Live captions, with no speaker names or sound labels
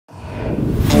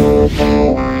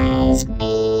Drupalize.Me.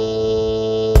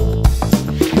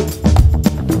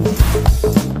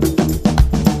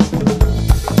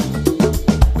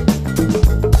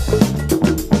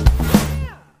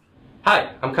 Hi,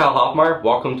 I'm Kyle Hoffmeyer.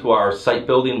 Welcome to our site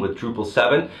building with Drupal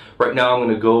 7. Right now I'm going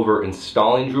to go over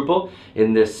installing Drupal.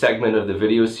 In this segment of the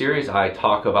video series, I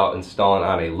talk about installing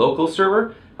on a local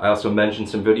server. I also mention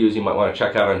some videos you might want to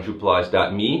check out on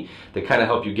Drupalize.Me that kind of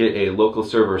help you get a local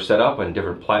server set up on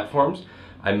different platforms.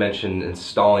 I mentioned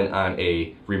installing on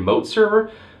a remote server.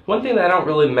 One thing that I don't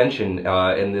really mention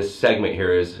in this segment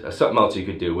here is something else you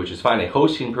could do, which is find a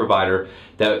hosting provider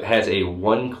that has a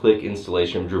one-click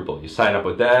installation of Drupal. You sign up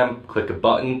with them, click a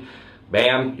button,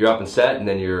 bam, you're up and set, and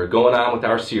then you're going on with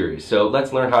our series. So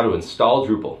let's learn how to install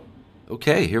Drupal.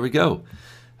 Okay, here we go.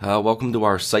 Welcome to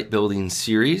our site building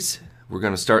series. We're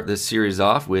going to start this series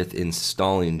off with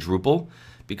installing Drupal,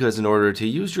 because in order to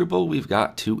use Drupal, we've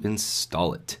got to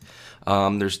install it.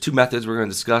 There's two methods we're going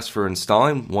to discuss for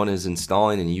installing. One is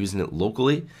installing and using it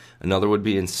locally. Another would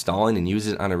be installing and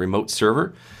using it on a remote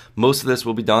server. Most of this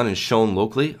will be done and shown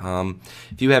locally.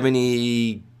 If you have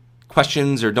any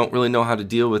questions or don't really know how to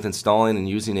deal with installing and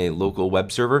using a local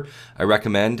web server, I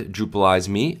recommend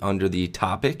Drupalize.Me under the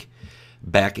topic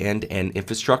Backend and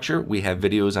Infrastructure. We have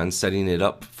videos on setting it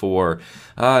up for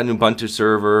an Ubuntu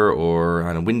server or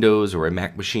on a Windows or a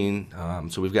Mac machine.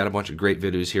 So we've got a bunch of great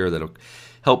videos here that'll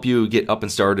help you get up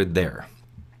and started there.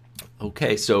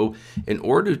 Okay, so in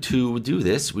order to do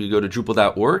this, we go to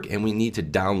Drupal.org and we need to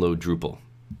download Drupal.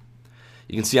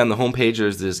 You can see on the home page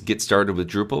there's this Get Started with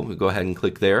Drupal. We go ahead and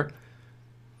click there.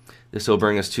 This will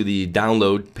bring us to the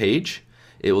download page.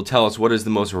 It will tell us what is the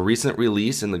most recent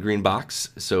release in the green box.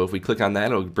 So if we click on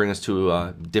that, it'll bring us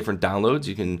to different downloads.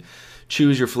 You can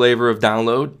choose your flavor of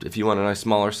download. If you want a nice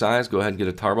smaller size, go ahead and get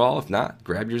a tarball. If not,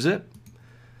 grab your zip.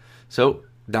 So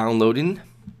downloading.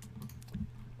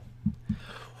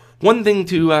 One thing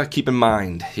to keep in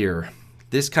mind here,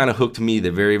 this kind of hooked me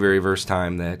the very first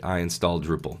time that I installed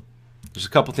Drupal. There's a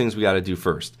couple things we got to do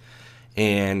first,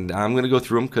 and I'm going to go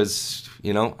through them because,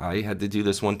 you know, I had to do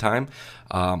this one time.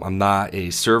 I'm not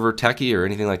a server techie or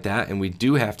anything like that, and we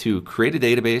do have to create a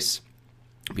database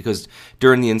because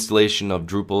during the installation of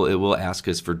Drupal, it will ask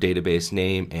us for database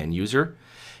name and user.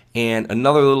 And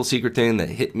another little secret thing that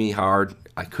hit me hard,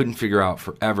 I couldn't figure out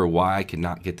forever why I could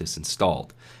not get this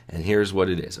installed. And here's what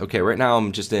it is. Okay, right now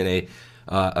I'm just in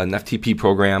an FTP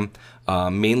program,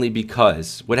 mainly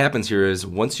because what happens here is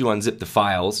once you unzip the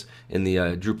files in the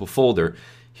Drupal folder,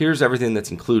 here's everything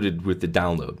that's included with the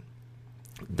download.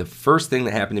 The first thing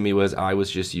that happened to me was I was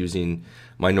just using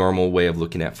my normal way of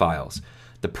looking at files.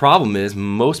 The problem is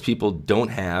most people don't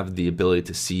have the ability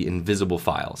to see invisible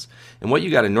files. And what you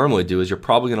got to normally do is you're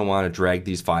probably going to want to drag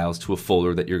these files to a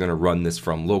folder that you're going to run this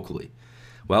from locally.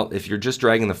 Well, if you're just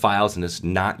dragging the files and it's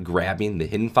not grabbing the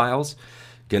hidden files,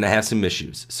 going to have some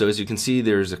issues. So as you can see,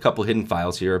 there's a couple hidden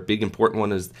files here. A big important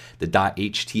one is the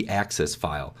 .htaccess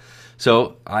file.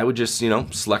 So I would just,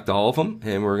 select all of them,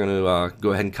 and we're going to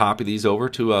go ahead and copy these over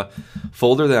to a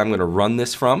folder that I'm going to run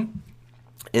this from.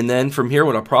 And then from here,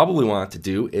 what I'll probably want to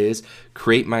do is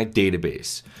create my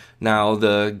database. Now,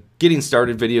 the getting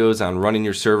started videos on running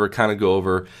your server kind of go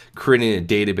over creating a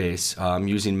database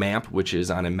using MAMP, which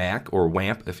is on a Mac, or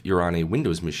WAMP if you're on a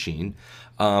Windows machine.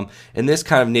 And this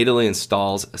kind of natively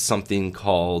installs something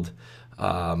called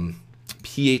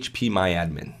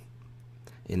phpMyAdmin.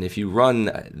 And if you run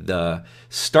the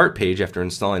start page after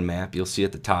installing MAMP, you'll see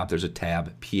at the top there's a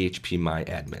tab,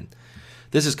 phpMyAdmin.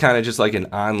 This is kind of just like an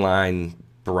online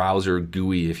browser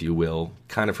GUI, if you will,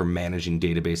 kind of for managing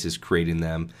databases, creating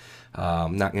them.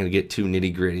 I'm not going to get too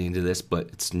nitty-gritty into this, but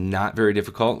it's not very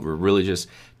difficult. We're really just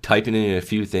typing in a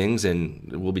few things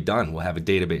and we'll be done. We'll have a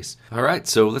database. All right,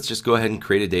 so let's just go ahead and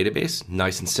create a database.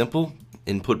 Nice and simple.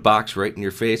 Input box right in your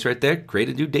face right there. Create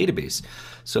a new database.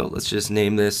 So let's just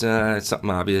name this something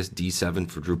obvious,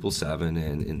 D7 for Drupal 7,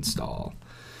 and install.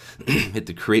 Hit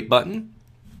the create button.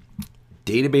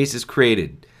 Database is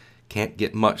created. Can't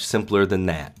get much simpler than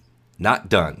that. Not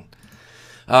done.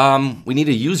 We need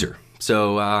a user.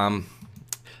 So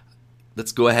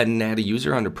let's go ahead and add a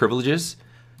user under privileges.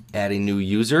 Add a new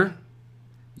user.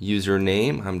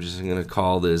 Username, I'm just going to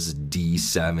call this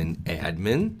D7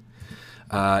 admin.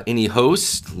 Any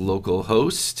host, local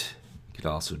host. You could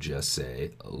also just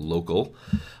say local.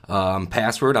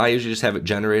 Password, I usually just have it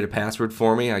generate a password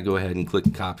for me. I go ahead and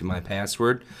click copy my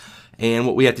password. And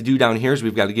what we have to do down here is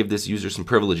we've got to give this user some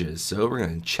privileges. So we're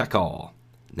going to check all.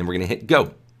 Then we're going to hit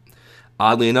go.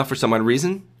 Oddly enough, for some odd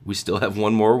reason, we still have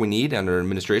one more we need under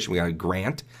administration. We got a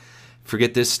grant.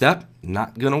 Forget this step.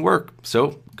 Not going to work.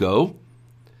 So go.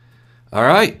 All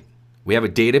right. We have a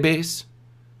database.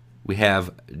 we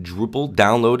have Drupal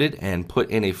downloaded and put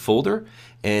in a folder.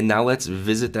 And now let's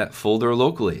visit that folder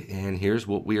locally. And here's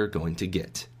what we are going to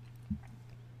get.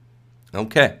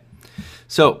 Okay,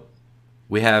 so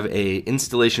we have a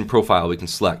installation profile we can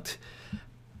select.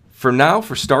 For now,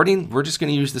 for starting, we're just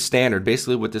going to use the standard.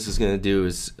 Basically what this is going to do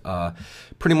is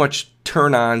pretty much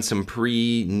turn on some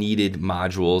pre-needed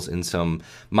modules and some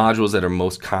modules that are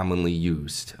most commonly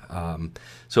used.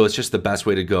 So it's just the best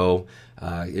way to go.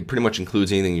 It pretty much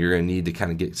includes anything you're going to need to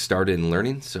kind of get started in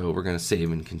learning. So we're going to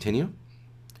save and continue.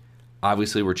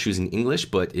 Obviously, we're choosing English,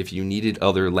 but if you needed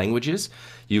other languages,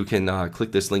 you can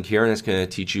click this link here, and it's going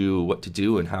to teach you what to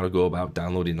do and how to go about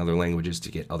downloading other languages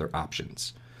to get other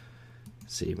options.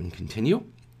 Save and continue.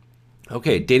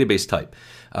 Okay, database type.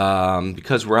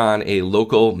 Because we're on a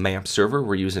local map server,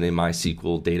 we're using a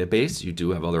MySQL database. You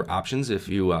do have other options if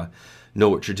you know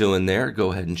what you're doing there.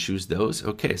 Go ahead and choose those.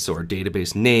 Okay, so our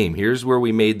database name. Here's where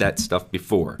we made that stuff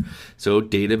before. So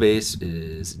database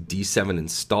is D7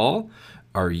 install.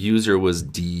 Our user was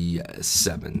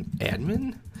D7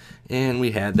 admin. And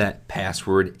we had that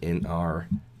password in our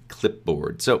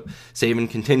clipboard. So save and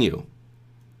continue.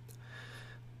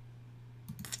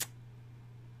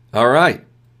 All right,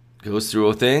 goes through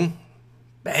a thing,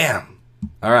 bam.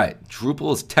 All right,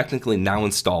 Drupal is technically now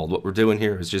installed. What we're doing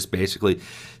here is just basically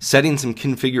setting some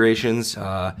configurations.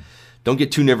 Don't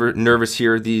get too nervous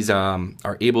here. These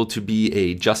are able to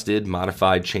be adjusted,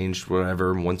 modified, changed,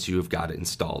 whatever, once you've got it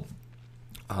installed.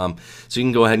 So you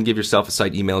can go ahead and give yourself a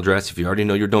site email address. If you already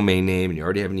know your domain name and you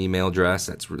already have an email address,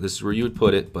 this is where you would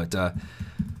put it. But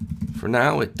for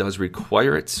now, it does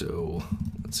require it, so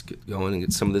let's get going and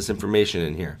get some of this information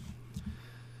in here.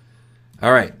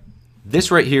 All right,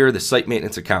 this right here, the site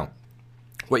maintenance account.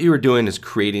 What you are doing is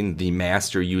creating the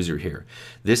master user here.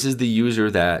 This is the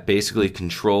user that basically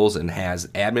controls and has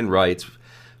admin rights,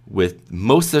 with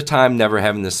most of the time never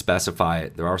having to specify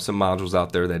it. There are some modules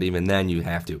out there that even then you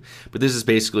have to. But this is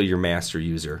basically your master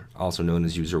user, also known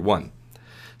as user 1.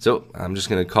 So I'm just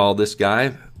going to call this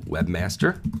guy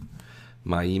webmaster.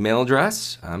 My email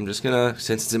address, I'm just going to,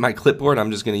 since it's in my clipboard,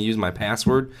 I'm just going to use my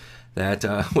password that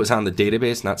was on the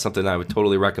database. Not something I would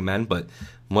totally recommend, but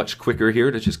much quicker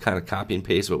here to just kind of copy and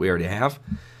paste what we already have.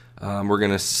 We're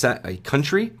going to set a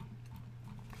country.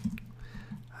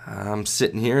 I'm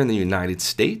sitting here in the United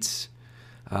States.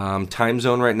 Time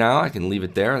zone right now, I can leave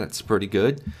it there. That's pretty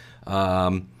good.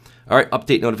 All right,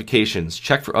 update notifications.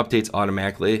 Check for updates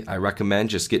automatically. I recommend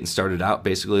just getting started out.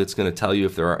 Basically, it's going to tell you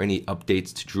if there are any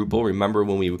updates to Drupal. Remember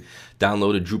when we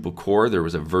downloaded Drupal core, there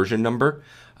was a version number.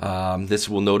 This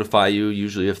will notify you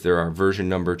usually if there are version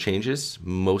number changes.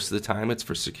 Most of the time, it's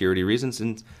for security reasons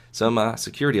and some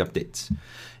security updates.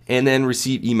 And then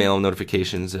receive email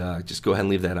notifications. Just go ahead and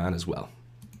leave that on as well.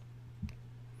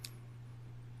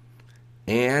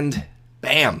 And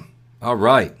bam! All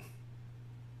right.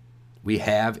 We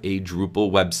have a Drupal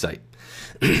website.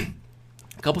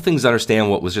 A couple things to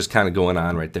understand what was just kind of going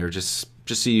on right there, just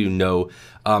so you know.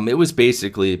 It was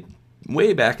basically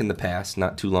way back in the past,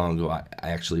 not too long ago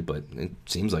actually, but it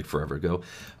seems like forever ago.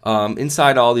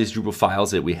 Inside all these Drupal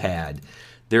files that we had,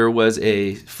 there was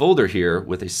a folder here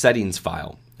with a settings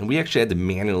file. And we actually had to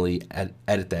manually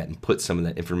edit that and put some of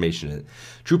that information in.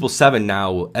 Drupal 7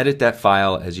 now will edit that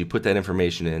file as you put that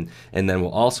information in, and then will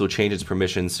also change its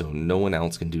permissions so no one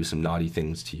else can do some naughty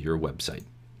things to your website.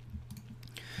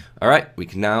 All right, we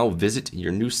can now visit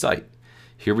your new site.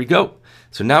 Here we go.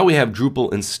 So now we have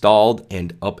Drupal installed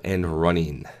and up and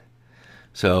running.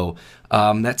 So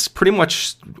that's pretty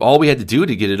much all we had to do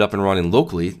to get it up and running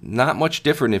locally. Not much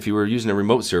different if you were using a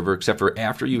remote server, except for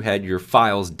after you had your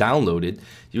files downloaded,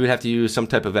 you would have to use some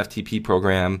type of FTP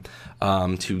program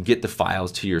to get the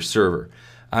files to your server.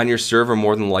 On your server,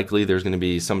 more than likely, there's going to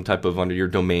be some type of, under your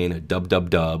domain, a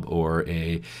www or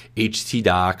a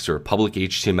htdocs or a public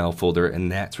HTML folder,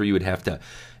 and that's where you would have to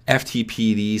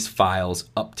FTP these files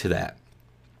up to that.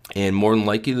 And more than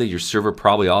likely, your server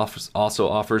probably also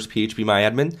offers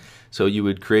PHPMyAdmin. So you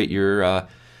would create your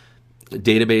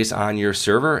database on your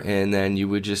server, and then you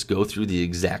would just go through the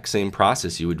exact same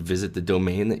process. You would visit the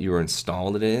domain that you were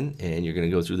installed it in, and you're going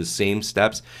to go through the same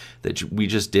steps that we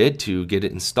just did to get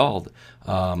it installed.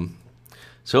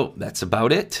 So that's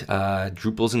about it.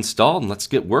 Drupal's installed, and let's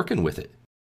get working with it.